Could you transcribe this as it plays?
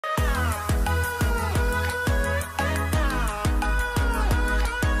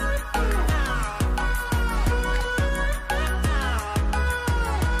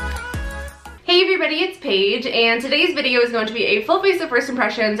everybody, it's Paige, and today's video is going to be a full face of first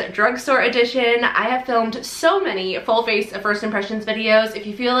impressions drugstore edition. I have filmed so many full face of first impressions videos. If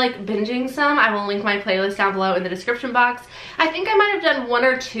you feel like binging some, I will link my playlist down below in the description box. I think I might have done one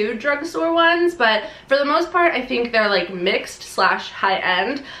or two drugstore ones, but for the most part I think they're like mixed slash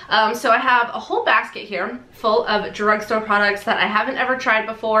high-end. So I have a whole basket here full of drugstore products that I haven't ever tried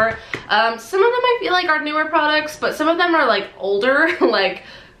before. Some of them I feel like are newer products, but some of them are like older, like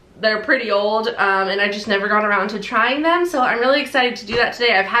they're pretty old, and I just never got around to trying them, so I'm really excited to do that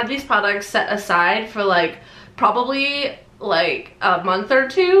today. I've had these products set aside for like probably like a month or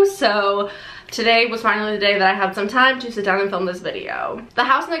two, so today was finally the day that I had some time to sit down and film this video. The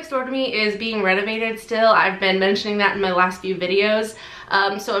house next door to me is being renovated still. I've been mentioning that in my last few videos,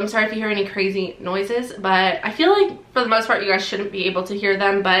 so I'm sorry if you hear any crazy noises, but I feel like for the most part you guys shouldn't be able to hear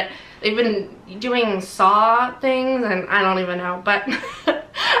them, but they've been doing saw things and I don't even know, but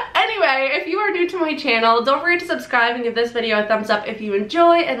anyway, if you are new to my channel, don't forget to subscribe and give this video a thumbs up if you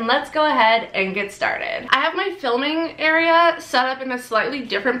enjoy, and let's go ahead and get started. I have my filming area set up in a slightly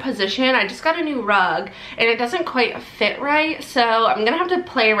different position. I just got a new rug and it doesn't quite fit right, so I'm gonna have to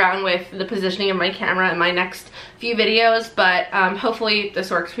play around with the positioning of my camera in my next few videos, but hopefully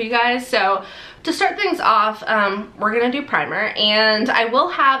this works for you guys. So to start things off, we're gonna do primer, and I will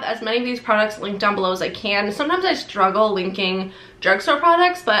have as many of these products linked down below as I can. Sometimes I struggle linking drugstore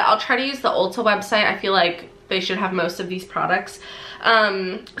products, but I'll try to use the Ulta website. I feel like they should have most of these products.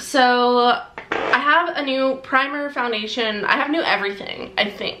 So I have a new primer, foundation. I have new everything, I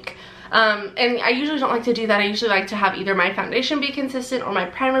think. And I usually don't like to do that. I usually like to have either my foundation be consistent or my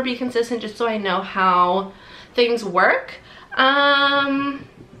primer be consistent, just so I know how things work.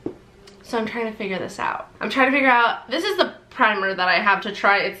 So I'm trying to figure this out. I'm trying to figure out, this is the primer that I have to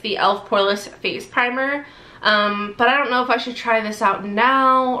try. It's the e.l.f. Poreless Face Primer. But I don't know if I should try this out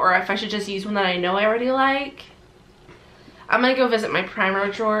now or if I should just use one that I know I already like. I'm gonna go visit my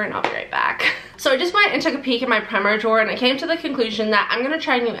primer drawer and I'll be right back. So I just went and took a peek at my primer drawer and I came to the conclusion that I'm gonna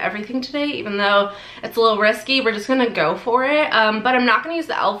try new everything today, even though it's a little risky. We're just gonna go for it. But I'm not gonna use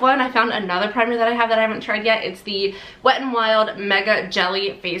the e.l.f. one. I found another primer that I have that I haven't tried yet. It's the Wet n Wild Mega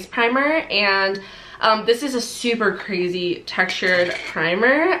Jelly Face Primer, and this is a super crazy textured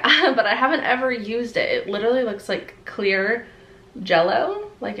primer, but I haven't ever used it. It literally looks like clear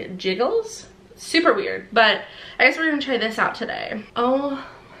jello, like it jiggles. Super weird, but I guess we're gonna try this out today. Oh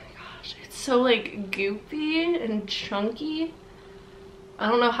my gosh, it's so like goopy and chunky. I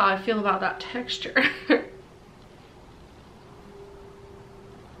don't know how I feel about that texture.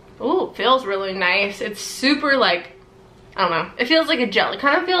 Oh, it feels really nice. It's super like, I don't know, it feels like a gel. It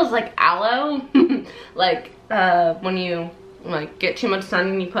kind of feels like aloe. Like when you like get too much sun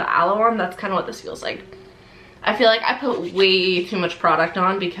and you put aloe on, that's kind of what this feels like. I feel like I put way too much product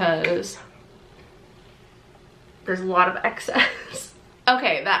on because there's a lot of excess.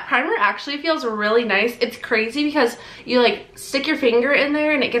 Okay, that primer actually feels really nice. It's crazy because you like stick your finger in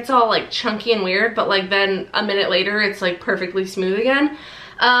there and it gets all like chunky and weird, but like then a minute later it's like perfectly smooth again.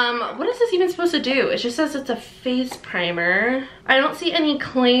 What is this even supposed to do? It just says it's a face primer. I don't see any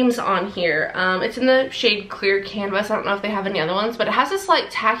claims on here. It's in the shade Clear Canvas. I don't know if they have any other ones, but it has a slight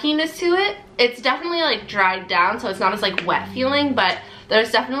tackiness to it. It's definitely like dried down, so it's not as like wet feeling, but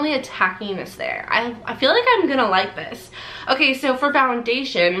there's definitely a tackiness there. I feel like I'm gonna like this. Okay, so for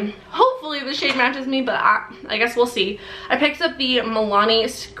foundation, hopefully the shade matches me, but I guess we'll see. I picked up the Milani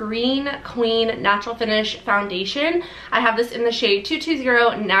Screen Queen Natural Finish Foundation. I have this in the shade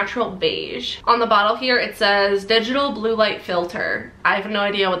 220 Natural Beige. On the bottle here it says Digital Blue Light Filter. I have no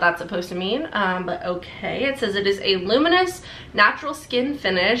idea what that's supposed to mean, but okay. It says it is a luminous natural skin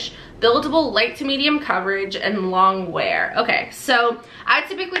finish, buildable light to medium coverage, and long wear. Okay, so I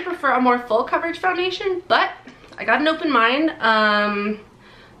typically prefer a more full coverage foundation, but I got an open mind.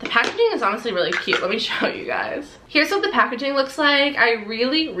 The packaging is honestly really cute. Let me show you guys. Here's what the packaging looks like. I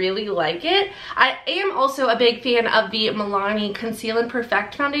really, really like it. I am also a big fan of the Milani Conceal and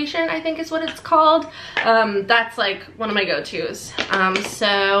Perfect Foundation, I think is what it's called. That's like one of my go-tos.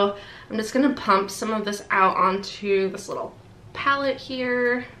 So I'm just gonna pump some of this out onto this little palette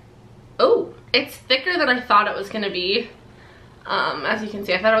here. Oh, it's thicker than I thought it was gonna be. As you can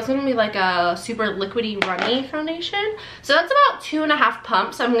see, I thought it was gonna be like a super liquidy, runny foundation. So that's about 2.5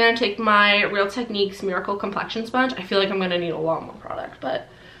 pumps. I'm gonna take my Real Techniques Miracle Complexion Sponge. I feel like I'm gonna need a lot more product, but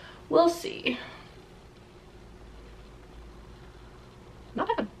we'll see. Not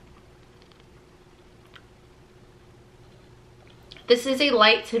bad. This is a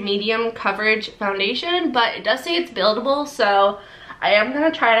light to medium coverage foundation, but it does say it's buildable, so I am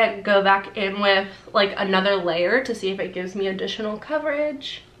gonna try to go back in with like another layer to see if it gives me additional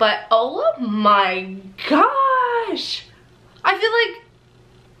coverage. But oh my gosh, I feel like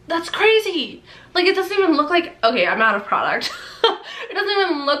that's crazy. Like it doesn't even look like, okay, I'm out of product. It doesn't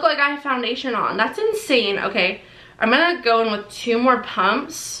even look like I have foundation on. That's insane. Okay, I'm gonna go in with 2 more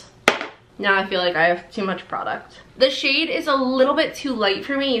pumps. Now I feel like I have too much product. The shade is a little bit too light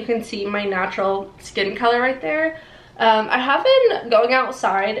for me. You can see my natural skin color right there. I have been going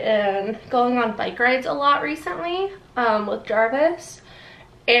outside and going on bike rides a lot recently with Jarvis.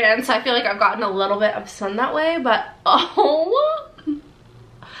 And so I feel like I've gotten a little bit of sun that way, but oh.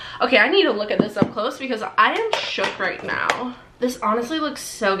 Okay, I need to look at this up close because I am shook right now. This honestly looks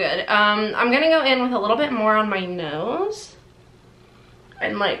so good. I'm gonna go in with a little bit more on my nose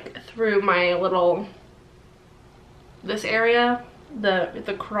and like through my little, this area,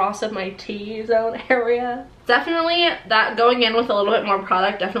 the cross of my T-zone area. Definitely that going in with a little bit more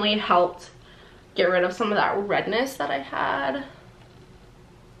product definitely helped get rid of some of that redness that I had.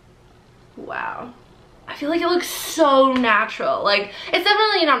 Wow. I feel like it looks so natural. Like, it's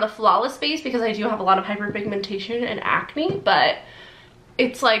definitely not a flawless base because I do have a lot of hyperpigmentation and acne, but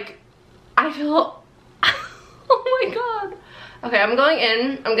it's like, I feel, oh my god. Okay, I'm going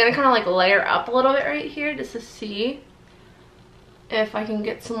in. I'm gonna kind of like layer up a little bit right here just to see if I can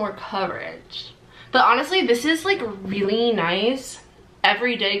get some more coverage. But honestly, this is like really nice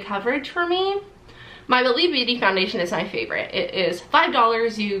everyday coverage for me. My Believe Beauty foundation is my favorite. It is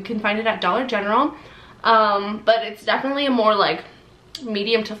 $5. You can find it at Dollar General. But it's definitely a more like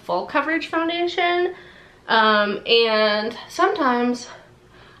medium to full coverage foundation. And sometimes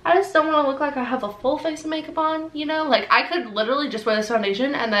I just don't want to look like I have a full face of makeup on, you know? Like I could literally just wear this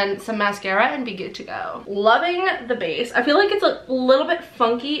foundation and then some mascara and be good to go. Loving the base. I feel like it's a little bit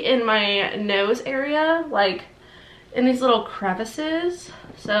funky in my nose area, like in these little crevices.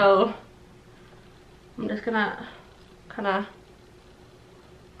 So I'm just gonna kind of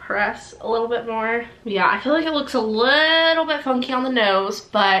press a little bit more. Yeah, I feel like it looks a little bit funky on the nose,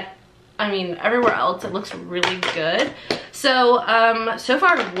 but I mean everywhere else it looks really good. So so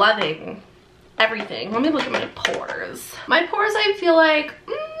far loving everything. Let me look at my pores. My pores, I feel like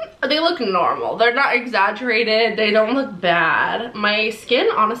they look normal. They're not exaggerated. They don't look bad. My skin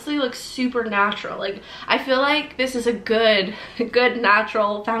honestly looks super natural. Like I feel like this is a good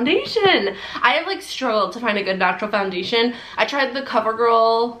natural foundation. I have like struggled to find a good natural foundation. I tried the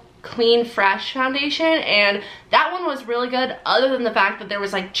Covergirl Clean Fresh foundation and that one was really good, other than the fact that there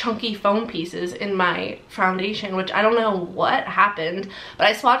was like chunky foam pieces in my foundation, which I don't know what happened, but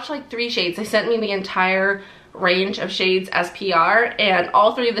I swatched like 3 shades. They sent me the entire range of shades as PR and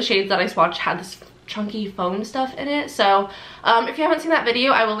all 3 of the shades that I swatched had this chunky foam stuff in it. So if you haven't seen that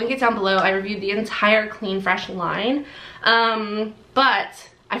video, I will link it down below. I reviewed the entire Clean Fresh line, but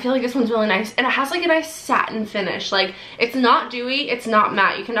I feel like this one's really nice and it has like a nice satin finish. Like it's not dewy, it's not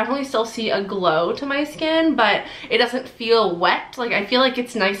matte. You can definitely still see a glow to my skin, but it doesn't feel wet. Like I feel like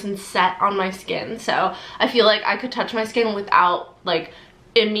it's nice and set on my skin. So I feel like I could touch my skin without like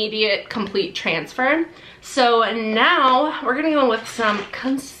immediate complete transfer. So now we're gonna go with some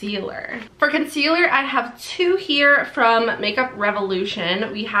concealer. For concealer, I have 2 here from Makeup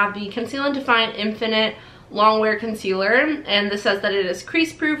Revolution. We have the Conceal and Define Infinite Longwear Concealer, and this says that it is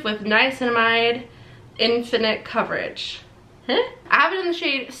crease proof with niacinamide infinite coverage. I have it in the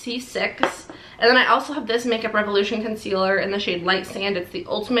shade C6, and then I also have this Makeup Revolution concealer in the shade Light Sand. It's the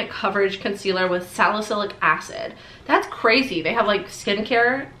ultimate coverage concealer with salicylic acid. That's crazy. They have like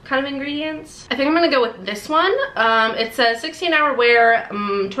skincare kind of ingredients. I think I'm gonna go with this one. It says 16-hour wear,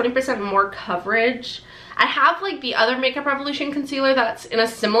 20% more coverage. I have like the other Makeup Revolution concealer that's in a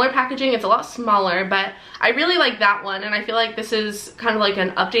similar packaging. It's a lot smaller, but I really like that one, and I feel like this is kind of like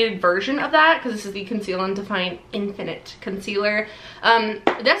an updated version of that because this is the Conceal and Define Infinite Concealer.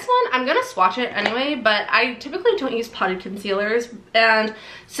 This one, I'm gonna swatch it anyway, but I typically don't use potted concealers, and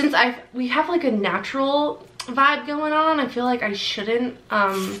since we have like a natural vibe going on, I feel like I shouldn't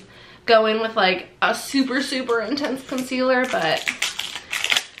go in with like a super intense concealer, but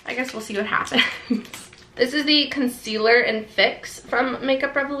I guess we'll see what happens. This is the Concealer and Fix from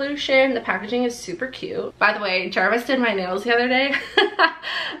Makeup Revolution. The packaging is super cute. By the way, Jarvis did my nails the other day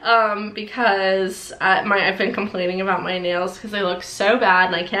because I've been complaining about my nails because they look so bad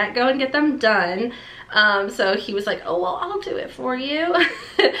and I can't go and get them done. So he was like, oh, well, I'll do it for you.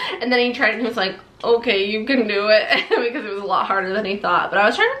 And then he tried and he was like, okay, you can do it, because it was a lot harder than he thought. But I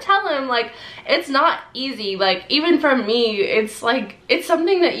was trying to tell him, like, it's not easy. Like, even for me, it's like, it's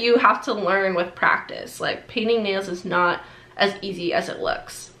something that you have to learn with practice. Like, painting nails is not as easy as it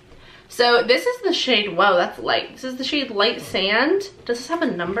looks. So this is the shade, whoa, that's light. This is the shade Light Sand. Does this have a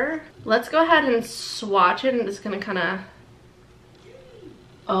number? Let's go ahead and swatch it. I'm just gonna kind of,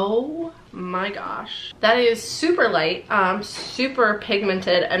 oh my gosh. That is super light, super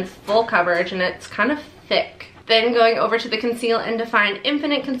pigmented and full coverage, and it's kind of thick. Then going over to the Conceal and Define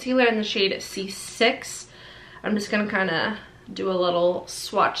Infinite Concealer in the shade C6. I'm just gonna kind of do a little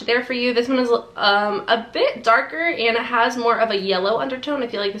swatch there for you. This one is a bit darker and it has more of a yellow undertone. I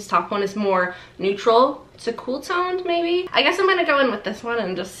feel like this top one is more neutral. It's a cool toned maybe. I guess I'm gonna go in with this one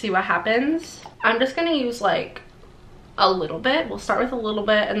and just see what happens. I'm just gonna use like a little bit. We'll start with a little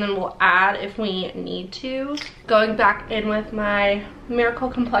bit and then we'll add if we need to. Going back in with my Miracle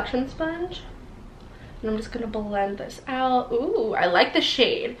Complexion Sponge. And I'm just gonna blend this out. Ooh, I like the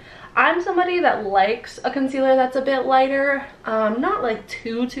shade. I'm somebody that likes a concealer that's a bit lighter. Not like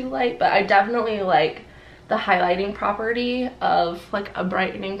too light, but I definitely like the highlighting property of like a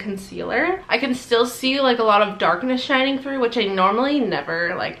brightening concealer. I can still see like a lot of darkness shining through, which I normally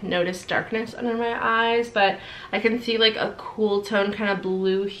never like notice darkness under my eyes, but I can see like a cool tone kind of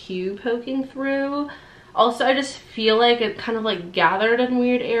blue hue poking through. Also, I just feel like it kind of like gathered in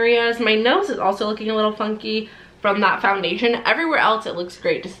weird areas. My nose is also looking a little funky from that foundation. Everywhere else it looks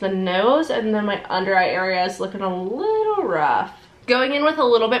great, just the nose, and then my under eye area is looking a little rough. Going in with a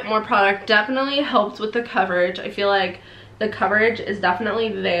little bit more product definitely helps with the coverage. I feel like the coverage is definitely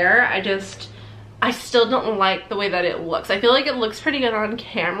there. I still don't like the way that it looks. I feel like it looks pretty good on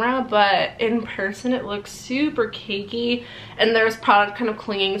camera, but in person it looks super cakey and there's product kind of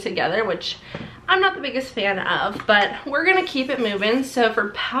clinging together, which I'm not the biggest fan of, but we're gonna keep it moving. So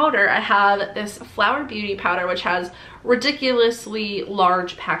for powder, I have this Flower Beauty powder, which has ridiculously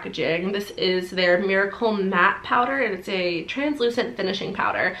large packaging. This is their Miracle Matte powder, and it's a translucent finishing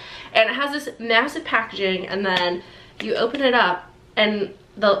powder. And it has this massive packaging, and then you open it up, and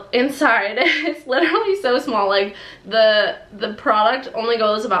the inside is literally so small. Like the product only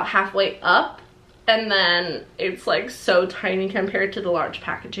goes about halfway up, and then it's like so tiny compared to the large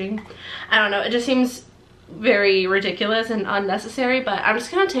packaging. I don't know, it just seems very ridiculous and unnecessary, but I'm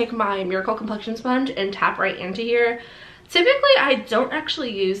just gonna take my Miracle Complexion Sponge and tap right into here. Typically I don't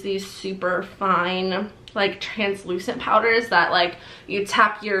actually use these super fine like translucent powders that like you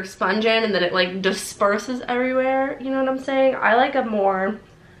tap your sponge in and then it like disperses everywhere, you know what I'm saying? I like a more,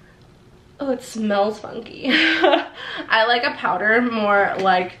 oh, it smells funky. I like a powder more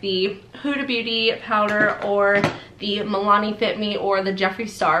like the Huda Beauty powder or the Milani Fit Me or the Jeffree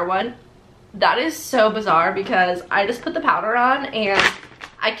Star one. That is so bizarre because I just put the powder on and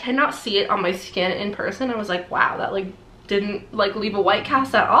I cannot see it on my skin in person. I was like, wow, that like didn't like leave a white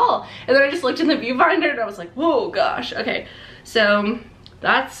cast at all. And then I just looked in the viewfinder and I was like, whoa, gosh. Okay, so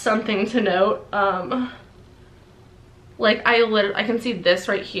that's something to note. Like I can see this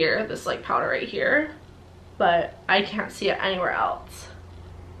right here, this like powder right here, but I can't see it anywhere else.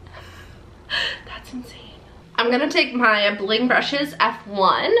 That's insane. I'm gonna take my bling brushes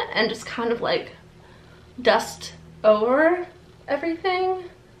F1 and just kind of like dust over everything.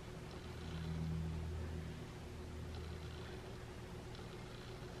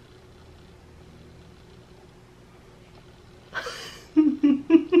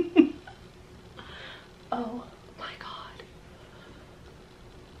 Oh my God.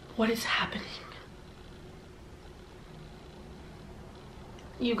 What is happening?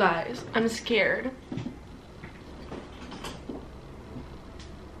 You guys, I'm scared.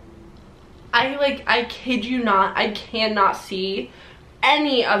 I kid you not, I cannot see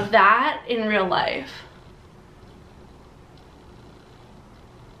any of that in real life.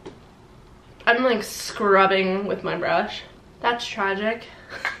 I'm like scrubbing with my brush. That's tragic.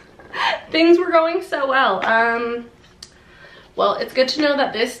 Things were going so well. Well, it's good to know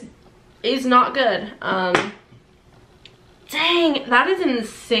that this is not good. Dang, that is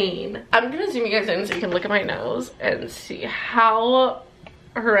insane. I'm gonna zoom you guys in so you can look at my nose and see how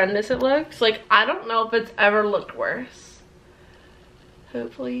horrendous it looks. Like, I don't know if it's ever looked worse.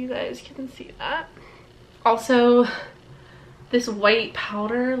 Hopefully you guys can see that. Also, this white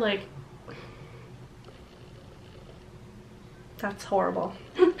powder, like, that's horrible.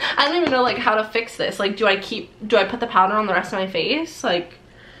 I don't even know like how to fix this. Like, do I put the powder on the rest of my face? Like,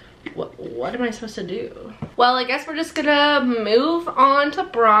 what am I supposed to do? Well, I guess we're just gonna move on to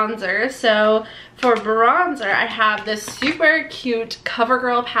bronzer. So for bronzer, I have this super cute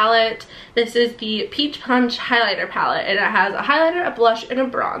Covergirl palette. This is the Peach Punch highlighter palette, and it has a highlighter, a blush, and a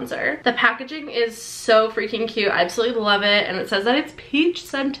bronzer. The packaging is so freaking cute. I absolutely love it, and it says that it's peach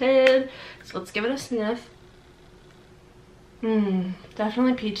scented. So let's give it a sniff.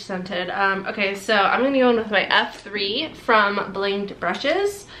 Definitely peach scented. Okay, so I'm gonna go in with my F3 from Blinged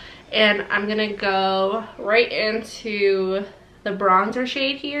Brushes, And I'm gonna go right into the bronzer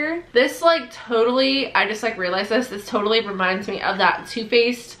shade here. This like totally, I just like realized this totally reminds me of that Too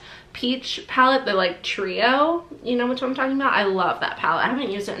Faced peach palette, the like trio. You know which one I'm talking about? I love that palette. I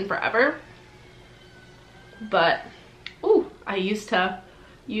haven't used it in forever. But, ooh, I used to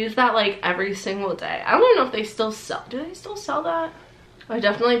use that like every single day. I don't even know if they still sell, do they still sell that? I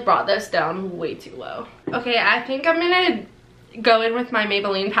definitely brought this down way too low. Okay, I think I'm gonna go in with my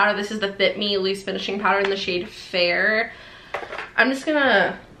Maybelline powder. This is the Fit Me Loose Finishing Powder in the shade Fair. I'm just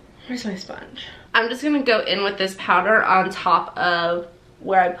gonna, where's my sponge? I'm just gonna go in with this powder on top of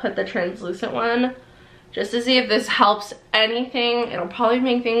where I put the translucent one, just to see if this helps anything. It'll probably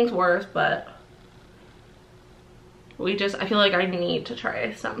make things worse, but I feel like I need to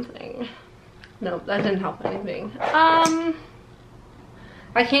try something. Nope, that didn't help anything. I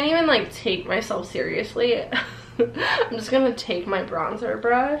can't even like take myself seriously. I'm just gonna take my bronzer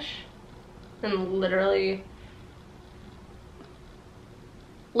brush and literally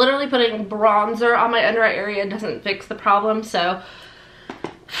putting bronzer on my under eye area doesn't fix the problem. So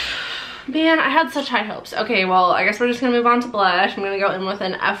man, I had such high hopes. Okay, well, I guess we're just gonna move on to blush. I'm gonna go in with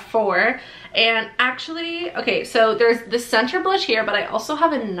an F4. And actually, okay, so there's the center blush here, but I also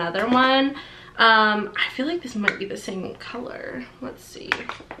have another one. I feel like this might be the same color. Let's see.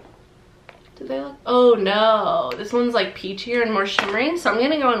 Do they look? Oh no, this one's like peachier and more shimmery, so I'm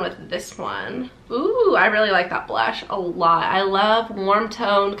gonna go in with this one. Ooh, I really like that blush a lot. I love warm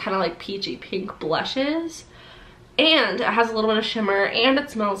toned, kind of like peachy pink blushes. And it has a little bit of shimmer and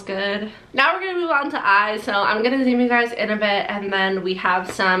it smells good. Now we're gonna move on to eyes. So I'm gonna zoom you guys in a bit, and then we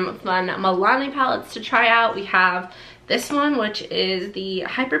have some fun Milani palettes to try out. We have this one, which is the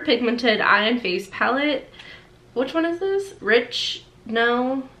Hyperpigmented Eye and Face palette. Which one is this? Rich?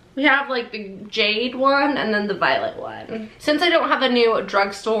 No. We have like the jade one and then the violet one. Since I don't have a new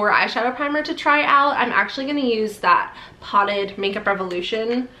drugstore eyeshadow primer to try out, I'm actually gonna use that Potted Makeup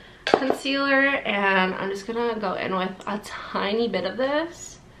Revolution concealer, and I'm just gonna go in with a tiny bit of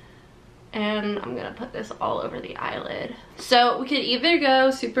this, and I'm gonna put this all over the eyelid. So we could either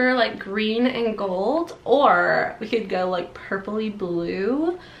go super like green and gold, or we could go like purpley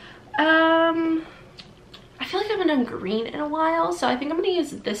blue. I feel like I haven't done green in a while, so I think I'm gonna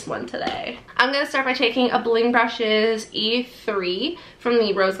use this one today. I'm gonna start by taking a Bling Brushes E3 from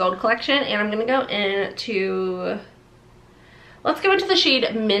the Rose Gold collection, and I'm gonna go into, let's go into the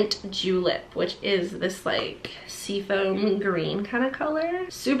shade Mint Julep, which is this like seafoam green kind of color.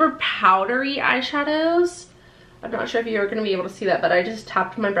 Super powdery eyeshadows. I'm not sure if you're gonna be able to see that, but I just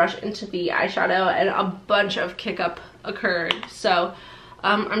tapped my brush into the eyeshadow and a bunch of kick up occurred. So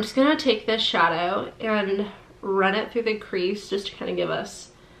I'm just gonna take this shadow and run it through the crease just to kind of give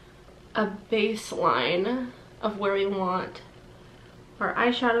us a baseline of where we want our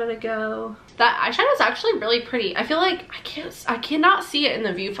eyeshadow to go. That eyeshadow is actually really pretty. I feel like I cannot see it in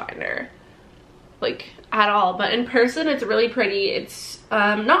the viewfinder like at all, but in person it's really pretty. It's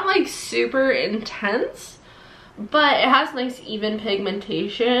not like super intense, but it has nice even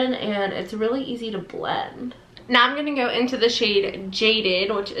pigmentation and it's really easy to blend. Now I'm gonna go into the shade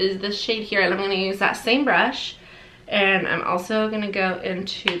Jaded, which is this shade here, and I'm gonna use that same brush. And I'm also gonna go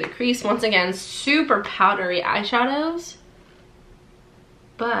into the crease. Once again, super powdery eyeshadows,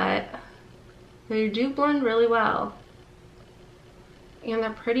 but they do blend really well. And they're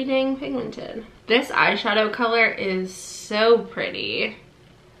pretty dang pigmented. This eyeshadow color is so pretty.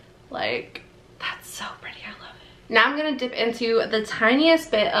 Like, that's so pretty, I love it. Now I'm gonna dip into the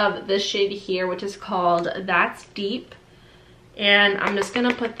tiniest bit of this shade here, which is called That's Deep. And I'm just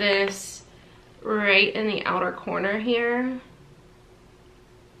gonna put this right in the outer corner here.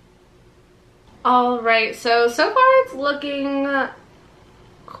 All right, so far it's looking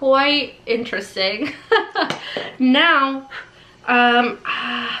quite interesting. Now,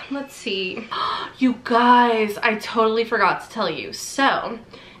 let's see. You guys, I totally forgot to tell you. So,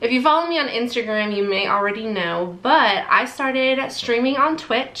 if you follow me on Instagram, you may already know, but I started streaming on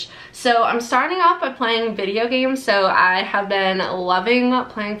Twitch. So I'm starting off by playing video games. So I have been loving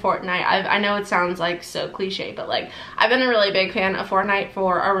playing Fortnite. I know it sounds like so cliche, but like I've been a really big fan of Fortnite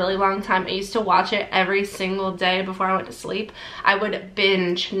for a really long time. I used to watch it every single day before I went to sleep. I would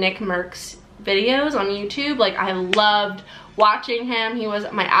binge Nick Merck's videos on YouTube. Like, I loved watching him. He was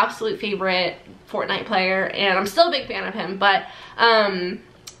my absolute favorite Fortnite player, and I'm still a big fan of him. But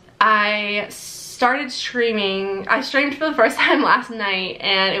I started streaming. I streamed for the first time last night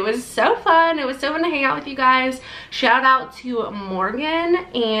and it was so fun. It was so fun to hang out with you guys. Shout out to Morgan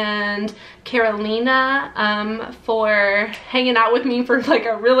and Carolina for hanging out with me for like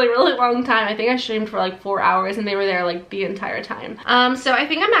a really long time. I think I streamed for like 4 hours and they were there like the entire time. So I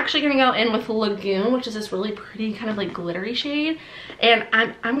think I'm actually gonna go in with Lagoon, which is this really pretty kind of like glittery shade. And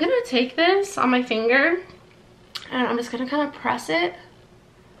I'm gonna take this on my finger and I'm just gonna kind of press it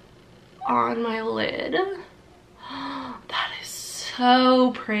on my lid. That is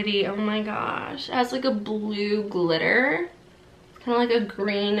so pretty. Oh my gosh. It has like a blue glitter. It's kind of like a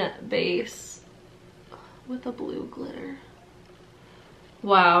green base with a blue glitter.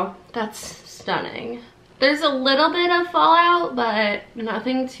 Wow, that's stunning. There's a little bit of fallout, but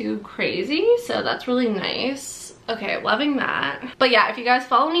nothing too crazy, so that's really nice. Okay, loving that. But yeah, if you guys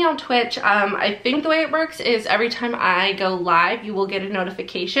follow me on Twitch, I think the way it works is every time I go live, you will get a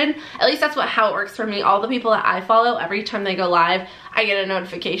notification. At least that's how it works for me. All the people that I follow, every time they go live, I get a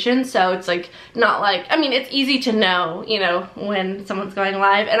notification. So it's like, not like, I mean, it's easy to know, you know, when someone's going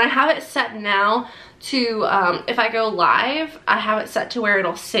live. And I have it set now to, if I go live, I have it set to where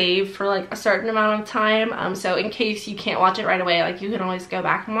it'll save for like a certain amount of time. So in case you can't watch it right away, like you can always go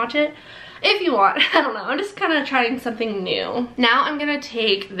back and watch it if you want. I don't know, I'm just kind of trying something new. Now I'm gonna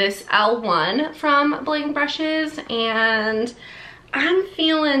take this L1 from Bling Brushes and I'm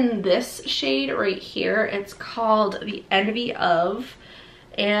feeling this shade right here. It's called the Envy of,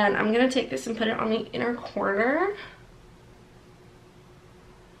 and I'm gonna take this and put it on the inner corner.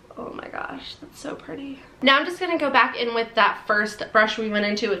 Oh my gosh, that's so pretty. Now I'm just gonna go back in with that first brush we went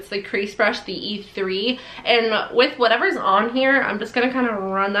into. It's the crease brush, the E3. And with whatever's on here, I'm just gonna kind of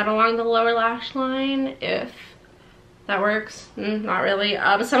run that along the lower lash line, if that works. Not really. So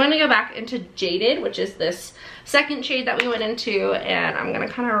I'm gonna go back into Jaded, which is this second shade that we went into, and I'm gonna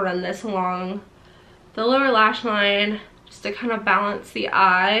kind of run this along the lower lash line just to kind of balance the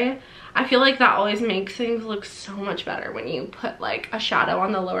eye. I feel like that always makes things look so much better when you put like a shadow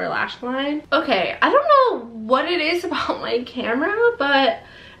on the lower lash line. Okay, I don't know what it is about my camera, but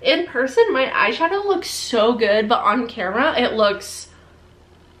in person my eyeshadow looks so good, but on camera it looks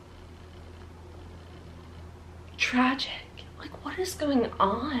tragic. Like, what is going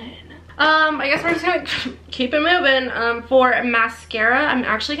on? I guess we're just gonna keep it moving. For mascara, I'm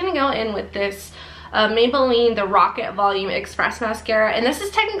actually gonna go in with this Maybelline the Rocket Volume Express Mascara, and this is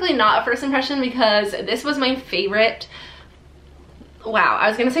technically not a first impression because this was my favorite, wow, I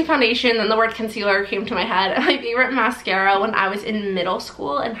was gonna say foundation, then the word concealer came to my head. My favorite mascara when I was in middle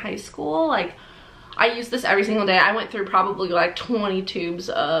school and high school. Like, I used this every single day. I went through probably like 20 tubes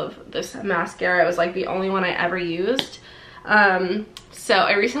of this mascara. It was like the only one I ever used. So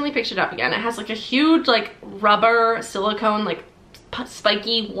I recently picked it up again. It has like a huge like rubber silicone like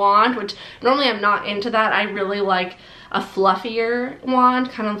spiky wand, which normally I'm not into that. I really like a fluffier wand,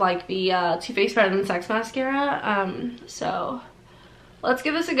 kind of like the Too Faced Better Than Sex mascara. So let's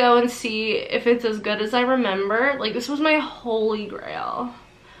give this a go and see if it's as good as I remember. Like, this was my holy grail.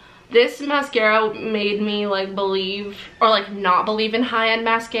 This mascara made me like believe, or like not believe in high-end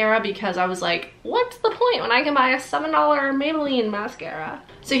mascara, because I was like, what's the point when I can buy a $7 Maybelline mascara?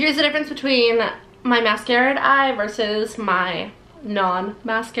 So here's the difference between my mascara eye versus my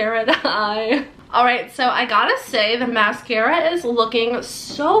non-mascara eye. All right, so I gotta say the mascara is looking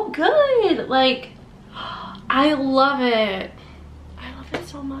so good. Like, I love it. I love it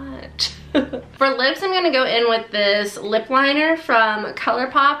so much. For lips, I'm gonna go in with this lip liner from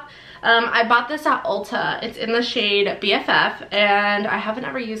ColourPop. I bought this at Ulta. It's in the shade BFF, and I haven't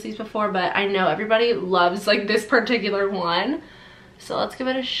ever used these before, but I know everybody loves like this particular one. So let's give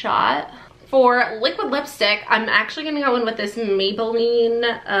it a shot. For liquid lipstick, I'm actually gonna go in with this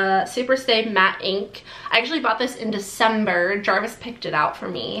Maybelline Super Stay Matte Ink. I actually bought this in December. Jarvis picked it out for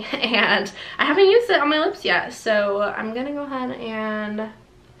me, and I haven't used it on my lips yet. So I'm gonna go ahead and,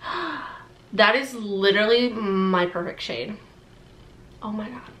 that is literally my perfect shade. Oh my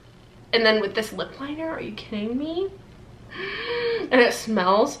god. And then with this lip liner, are you kidding me? And it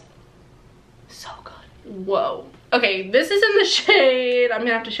smells so good. Whoa. Okay, this is in the shade, I'm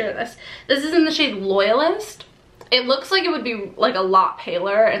gonna have to share this. This is in the shade Loyalist. It looks like it would be like a lot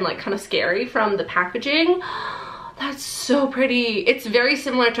paler and like kind of scary from the packaging. That's so pretty. It's very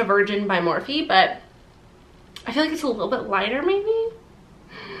similar to Virgin by Morphe, but I feel like it's a little bit lighter maybe.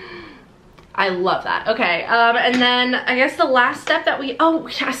 I love that. Okay, and then I guess the last step that oh,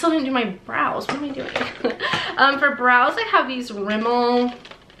 I still didn't do my brows. What am I doing? For brows, I have these Rimmel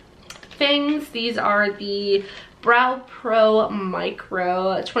things. These are the Brow Pro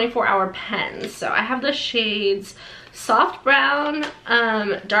Micro 24-hour pens. So I have the shades soft brown,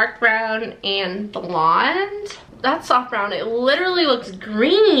 dark brown, and blonde. That soft brown, it literally looks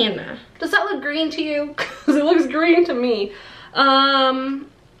green. Does that look green to you? Because it looks green to me.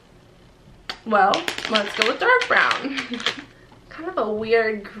 Well, let's go with dark brown. Kind of a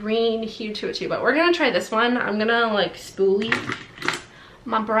weird green hue to it too, but we're gonna try this one. I'm gonna like spoolie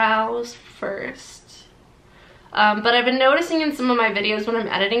my brows first. But I've been noticing in some of my videos when I'm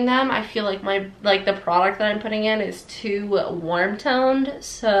editing them, I feel like the product that I'm putting in is too warm toned.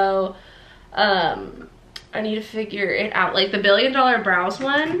 So I need to figure it out. Like the $1 Billion Brows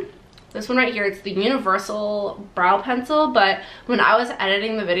one, this one right here, it's the universal brow pencil, but when I was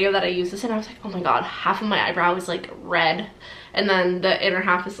editing the video that I used this in, I was like, oh my god, half of my eyebrow is like red, and then the inner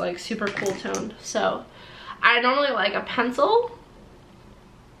half is like super cool toned. So I normally like a pencil.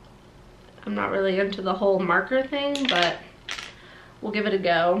 I'm not really into the whole marker thing, but we'll give it a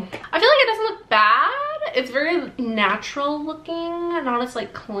go. I feel like it doesn't look bad. It's very natural looking, not as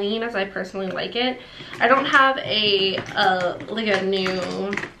like clean as I personally like it. I don't have like a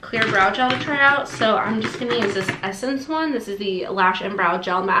new clear brow gel to try out, so I'm just gonna use this Essence one. This is the Lash and Brow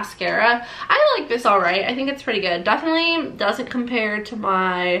Gel Mascara. I like this alright. I think it's pretty good. Definitely doesn't compare to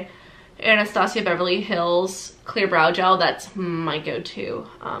my Anastasia Beverly Hills clear brow gel. That's my go-to.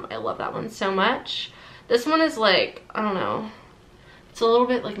 I love that one so much. This one is like, I don't know, it's a little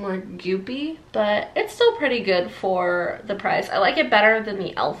bit like more goopy, but it's still pretty good for the price. I like it better than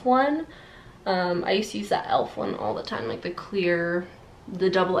the e.l.f. one. I used to use that e.l.f. one all the time, like the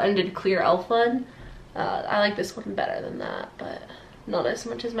double-ended clear e.l.f. one. I like this one better than that, but not as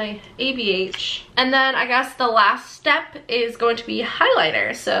much as my ABH. And then I guess the last step is going to be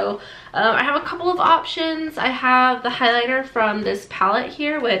highlighter. So I have a couple of options. I have the highlighter from this palette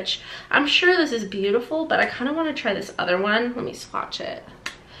here, which I'm sure this is beautiful, but I kind of want to try this other one. Let me swatch it.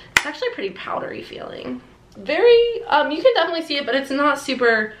 It's actually pretty powdery feeling. Very, you can definitely see it, but it's not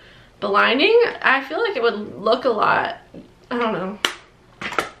super blinding. I feel like it would look a lot, I don't know.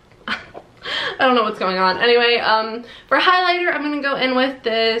 I don't know what's going on. Anyway, for highlighter, I'm gonna go in with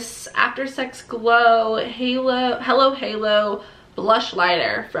this After Sex Glow Hello Halo Blush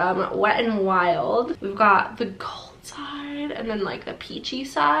Lighter from Wet n Wild. We've got the gold side and then like the peachy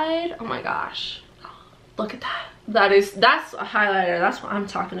side. Oh my gosh. Look at that. That's a highlighter. That's what I'm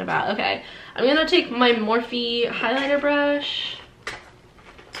talking about. Okay, I'm gonna take my Morphe highlighter brush.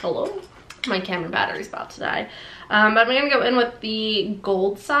 Hello? My camera battery's about to die. But I'm gonna go in with the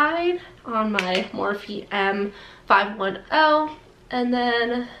gold side on my Morphe M510, and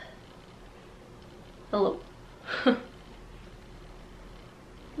then hello.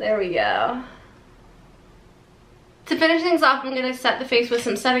 There we go. To finish things off, I'm gonna set the face with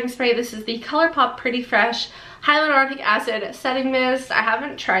some setting spray. This is the ColourPop Pretty Fresh Hyaluronic Acid Setting Mist. I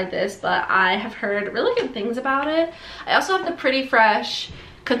haven't tried this, but I have heard really good things about it. I also have the Pretty Fresh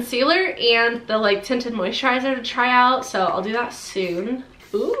concealer and the like tinted moisturizer to try out, so I'll do that soon.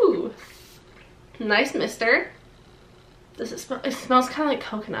 Ooh, nice mister. Does it smell? It smells kind of like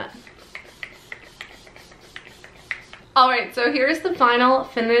coconut. Alright, so here's the final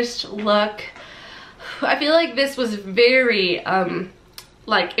finished look. I feel like this was very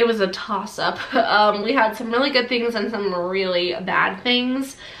like it was a toss-up. We had some really good things and some really bad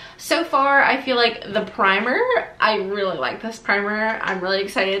things. So far, I feel like the primer, I really like this primer. I'm really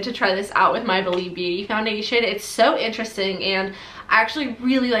excited to try this out with my Believe Beauty foundation. It's so interesting, and I actually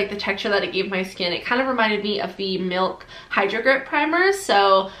really like the texture that it gave my skin. It kind of reminded me of the Milk Hydro Grip primer.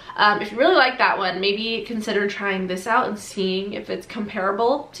 So if you really like that one, maybe consider trying this out and seeing if it's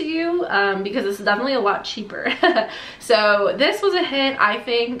comparable to you, because this is definitely a lot cheaper. So this was a hit, I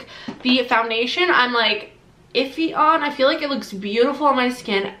think. The foundation, I'm like iffy on. I feel like it looks beautiful on my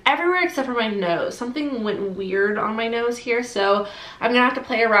skin everywhere except for my nose. Something went weird on my nose here, so I'm gonna have to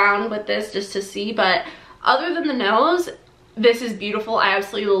play around with this just to see, but other than the nose, this is beautiful. I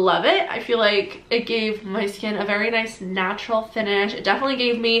absolutely love it. I feel like it gave my skin a very nice natural finish. It definitely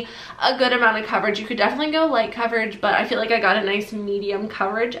gave me a good amount of coverage. You could definitely go light coverage, but I feel like I got a nice medium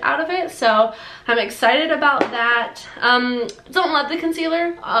coverage out of it, so I'm excited about that. Don't love the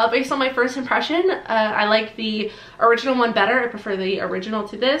concealer. Based on my first impression, I like the original one better. I prefer the original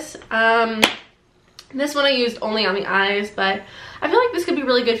to this. This one I used only on the eyes, but I feel like this could be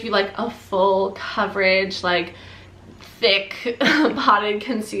really good if you like a full coverage, like thick potted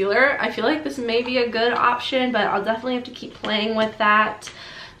concealer. I feel like this may be a good option, but I'll definitely have to keep playing with that.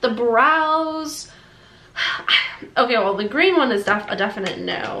 The brows, okay, well the green one is a definite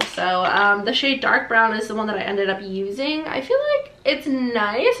no. So the shade dark brown is the one that I ended up using. I feel like it's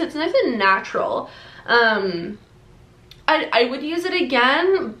nice and natural. I would use it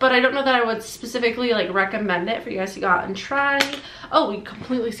again, but I don't know that I would specifically like recommend it for you guys to go out and try. Oh, we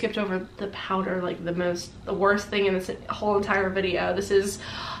completely skipped over the powder, like the worst thing in this whole entire video. This is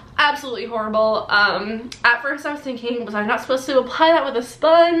absolutely horrible. At first I was thinking, was I not supposed to apply that with a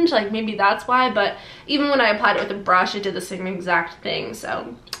sponge? Like maybe that's why, but even when I applied it with a brush, it did the same exact thing.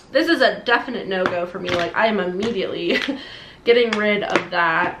 So this is a definite no-go for me. Like I am immediately getting rid of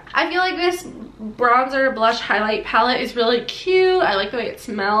that. I feel like this bronzer blush highlight palette is really cute. I like the way it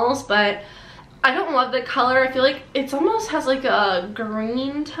smells, but I don't love the color. I feel like it almost has like a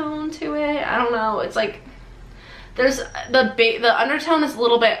green tone to it. I don't know. It's like there's the undertone is a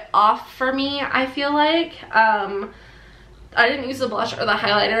little bit off for me, I feel like. I didn't use the blush or the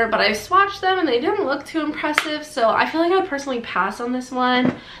highlighter, but I swatched them and they didn't look too impressive, so I feel like I would personally pass on this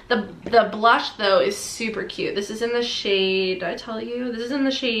one. The blush though is super cute. This is in the shade, did I tell you? This is in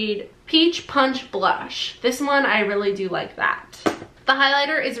the shade Peach Punch Blush. This one, I really do like that. The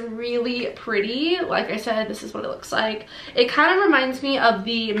highlighter is really pretty. Like I said, this is what it looks like. It kind of reminds me of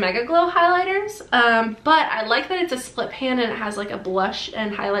the Mega Glow highlighters, but I like that it's a split pan and it has like a blush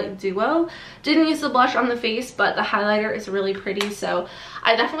and highlight duo. Didn't use the blush on the face, but the highlighter is really pretty, so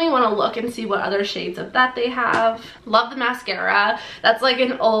I definitely want to look and see what other shades of that they have. Love the mascara. That's like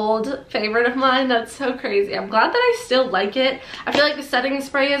an old favorite of mine. That's so crazy. I'm glad that I still like it. I feel like the setting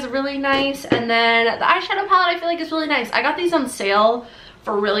spray is really nice, and then the eyeshadow palette I feel like is really nice. I got these on sale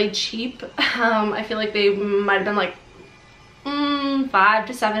for really cheap. I feel like they might have been like $5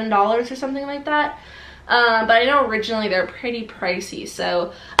 to $7 or something like that. But I know originally they're pretty pricey,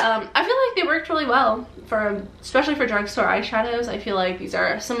 so I feel like they worked really well for, especially for drugstore eyeshadows. I feel like these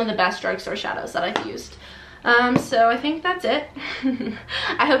are some of the best drugstore shadows that I've used. So I think that's it.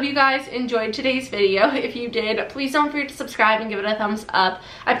 I hope you guys enjoyed today's video. If you did, please don't forget to subscribe and give it a thumbs up.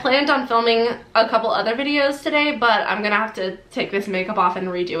 I planned on filming a couple other videos today, but I'm gonna have to take this makeup off and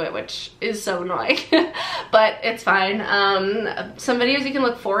redo it, which is so annoying. But it's fine. Some videos you can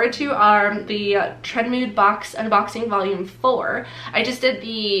look forward to are the Trend Mood Box Unboxing Volume 4. I just did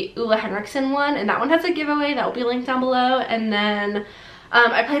the Ulla Henriksen one, and that one has a giveaway that will be linked down below. And then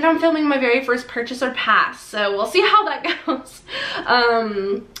I planned on filming my very first purchase or pass, so we'll see how that goes.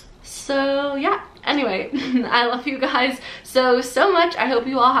 So yeah, anyway, I love you guys so much. I hope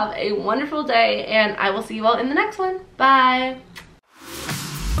you all have a wonderful day, and I will see you all in the next one. Bye.